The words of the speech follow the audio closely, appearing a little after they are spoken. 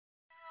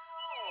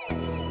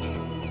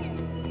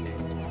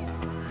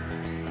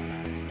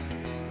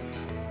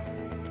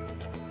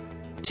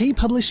Tate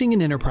Publishing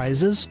and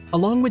Enterprises,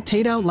 along with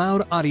Tate Out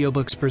Loud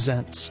Audiobooks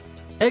presents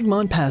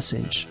Egmont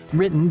Passage,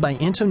 written by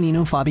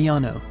Antonino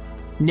Fabiano,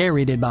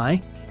 narrated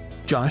by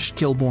Josh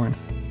Kilborn.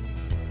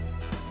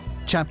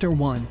 Chapter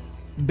 1,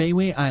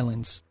 Bayway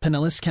Islands,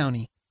 Pinellas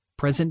County,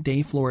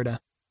 present-day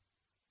Florida.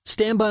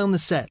 "Stand by on the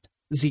set,"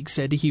 Zeke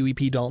said to Huey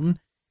P. Dalton,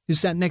 who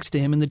sat next to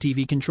him in the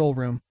TV control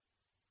room.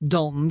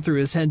 Dalton, through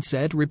his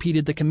headset,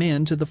 repeated the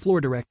command to the floor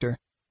director.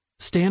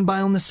 "Stand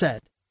by on the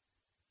set."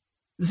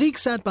 Zeke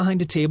sat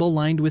behind a table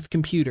lined with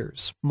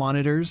computers,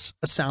 monitors,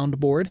 a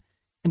soundboard,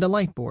 and a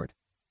light board.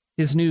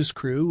 His news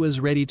crew was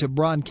ready to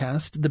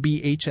broadcast the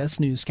BHS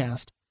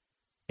newscast.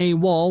 A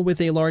wall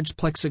with a large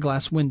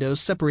plexiglass window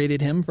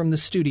separated him from the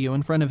studio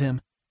in front of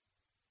him.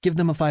 "Give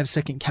them a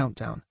 5-second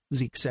countdown,"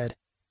 Zeke said.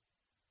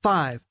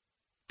 5,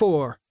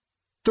 4,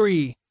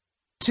 3,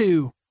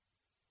 2.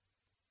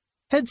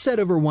 Headset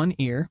over one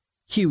ear,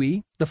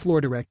 Huey, the floor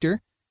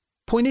director,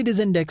 pointed his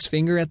index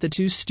finger at the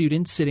two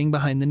students sitting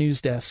behind the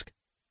news desk.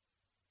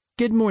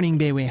 "Good morning,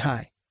 Bayway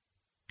High.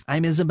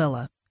 I'm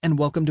Isabella, and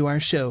welcome to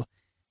our show.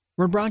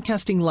 We're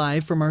broadcasting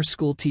live from our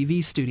school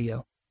TV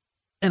studio.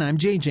 And I'm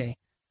JJ.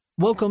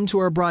 Welcome to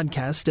our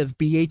broadcast of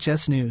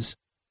BHS News."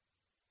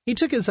 He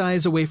took his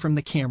eyes away from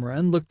the camera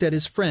and looked at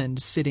his friend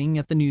sitting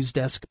at the news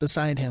desk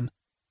beside him.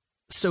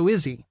 "So,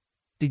 Izzy,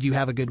 did you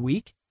have a good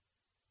week?"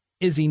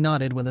 Izzy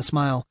nodded with a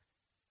smile.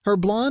 Her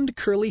blonde,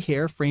 curly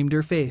hair framed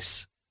her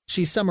face.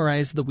 She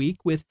summarized the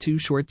week with 2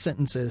 short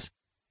sentences.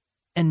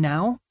 "And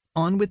now,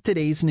 on with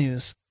today's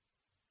news."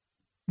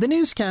 The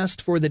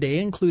newscast for the day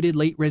included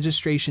late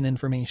registration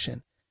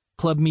information,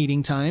 club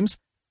meeting times,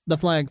 the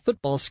flag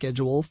football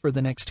schedule for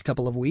the next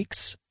couple of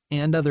weeks,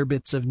 and other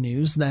bits of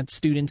news that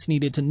students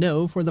needed to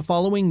know for the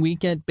following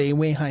week at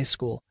Bayway High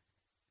School.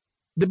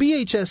 The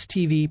BHS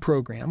TV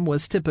program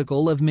was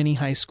typical of many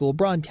high school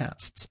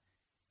broadcasts.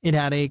 It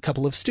had a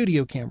couple of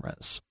studio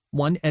cameras,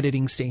 one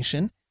editing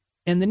station,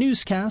 and the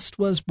newscast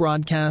was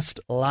broadcast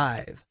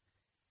live.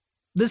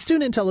 The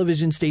student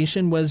television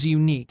station was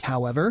unique,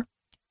 however,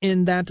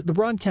 in that the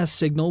broadcast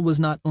signal was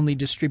not only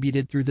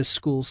distributed through the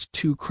school's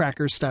 2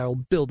 cracker-style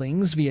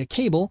buildings via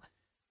cable,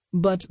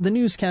 but the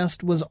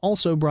newscast was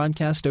also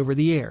broadcast over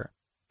the air,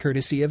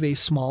 courtesy of a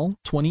small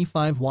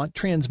 25-watt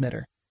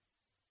transmitter.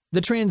 The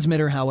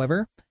transmitter,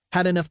 however,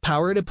 had enough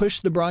power to push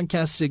the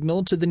broadcast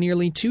signal to the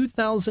nearly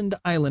 2,000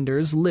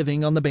 islanders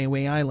living on the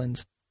Bayway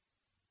Islands.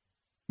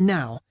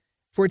 Now,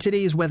 for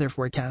today's weather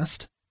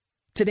forecast.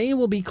 Today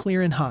will be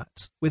clear and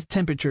hot, with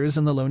temperatures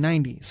in the low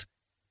 90s.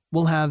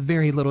 We'll have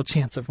very little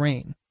chance of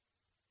rain.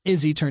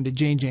 Izzy turned to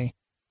JJ.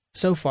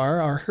 "So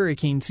far, our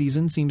hurricane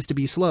season seems to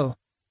be slow."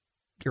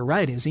 "You're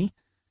right, Izzy.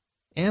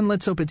 And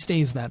let's hope it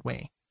stays that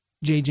way."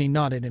 JJ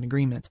nodded in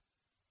agreement.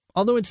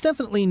 "Although it's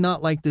definitely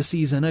not like the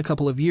season a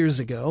couple of years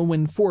ago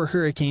when 4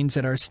 hurricanes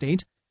hit our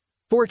state,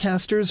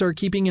 forecasters are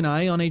keeping an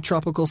eye on a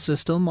tropical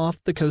system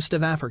off the coast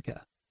of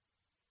Africa."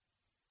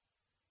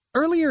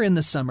 Earlier in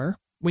the summer,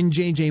 when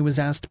JJ was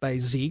asked by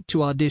Zeke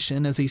to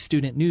audition as a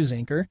student news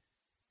anchor,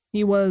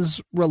 he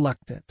was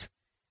reluctant.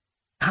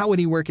 How would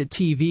he work a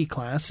TV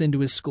class into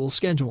his school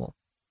schedule?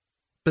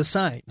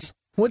 Besides,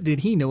 what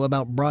did he know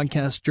about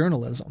broadcast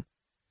journalism?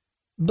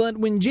 But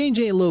when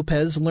JJ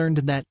Lopez learned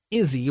that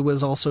Izzy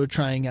was also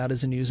trying out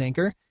as a news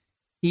anchor,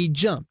 he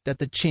jumped at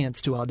the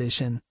chance to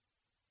audition.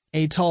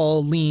 A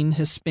tall, lean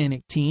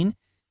Hispanic teen,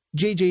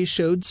 JJ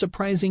showed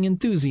surprising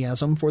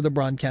enthusiasm for the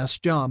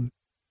broadcast job.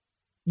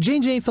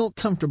 JJ felt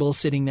comfortable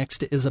sitting next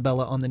to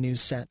Isabella on the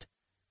news set.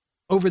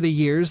 Over the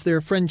years,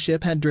 their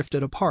friendship had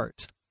drifted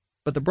apart,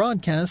 but the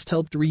broadcast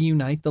helped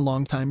reunite the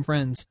longtime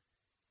friends.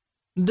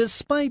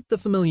 Despite the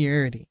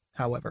familiarity,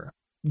 however,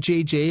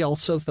 JJ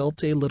also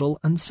felt a little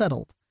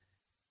unsettled.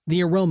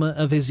 The aroma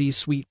of Izzy's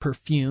sweet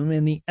perfume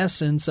and the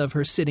essence of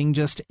her sitting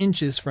just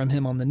inches from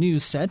him on the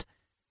news set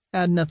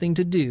had nothing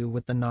to do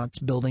with the knots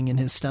building in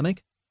his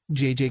stomach,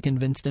 JJ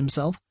convinced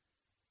himself.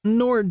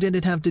 Nor did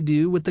it have to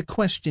do with the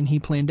question he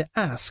planned to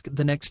ask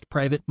the next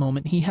private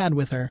moment he had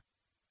with her.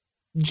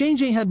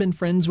 JJ had been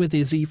friends with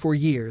Izzy for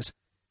years,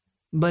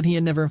 but he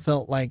had never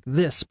felt like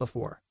this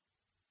before.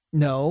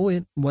 No,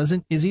 it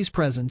wasn't Izzy's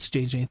presence,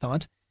 JJ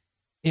thought.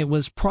 It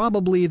was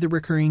probably the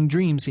recurring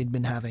dreams he'd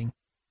been having.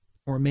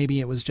 Or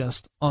maybe it was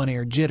just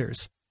on-air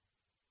jitters.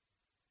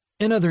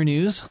 In other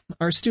news,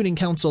 our student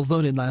council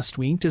voted last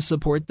week to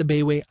support the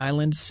Bayway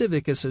Island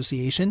Civic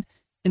Association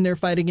in their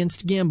fight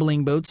against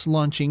gambling boats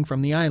launching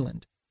from the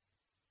island.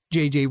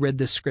 JJ read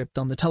the script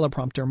on the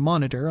teleprompter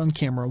monitor on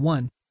camera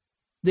 1.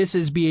 This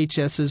is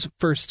BHS's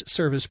first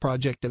service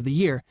project of the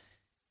year,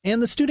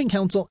 and the student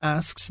council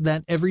asks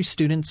that every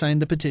student sign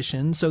the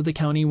petition so the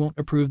county won't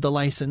approve the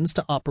license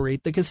to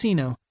operate the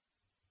casino.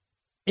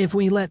 "If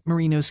we let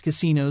Marino's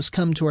casinos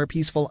come to our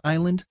peaceful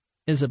island,"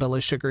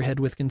 Isabella shook her head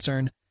with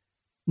concern,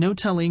 "no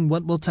telling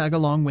what will tag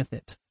along with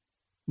it.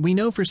 We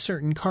know for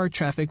certain car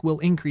traffic will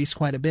increase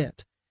quite a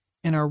bit,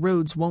 and our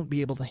roads won't be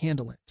able to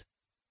handle it."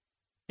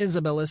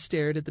 Isabella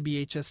stared at the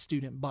BHS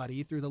student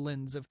body through the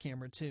lens of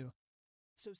camera 2.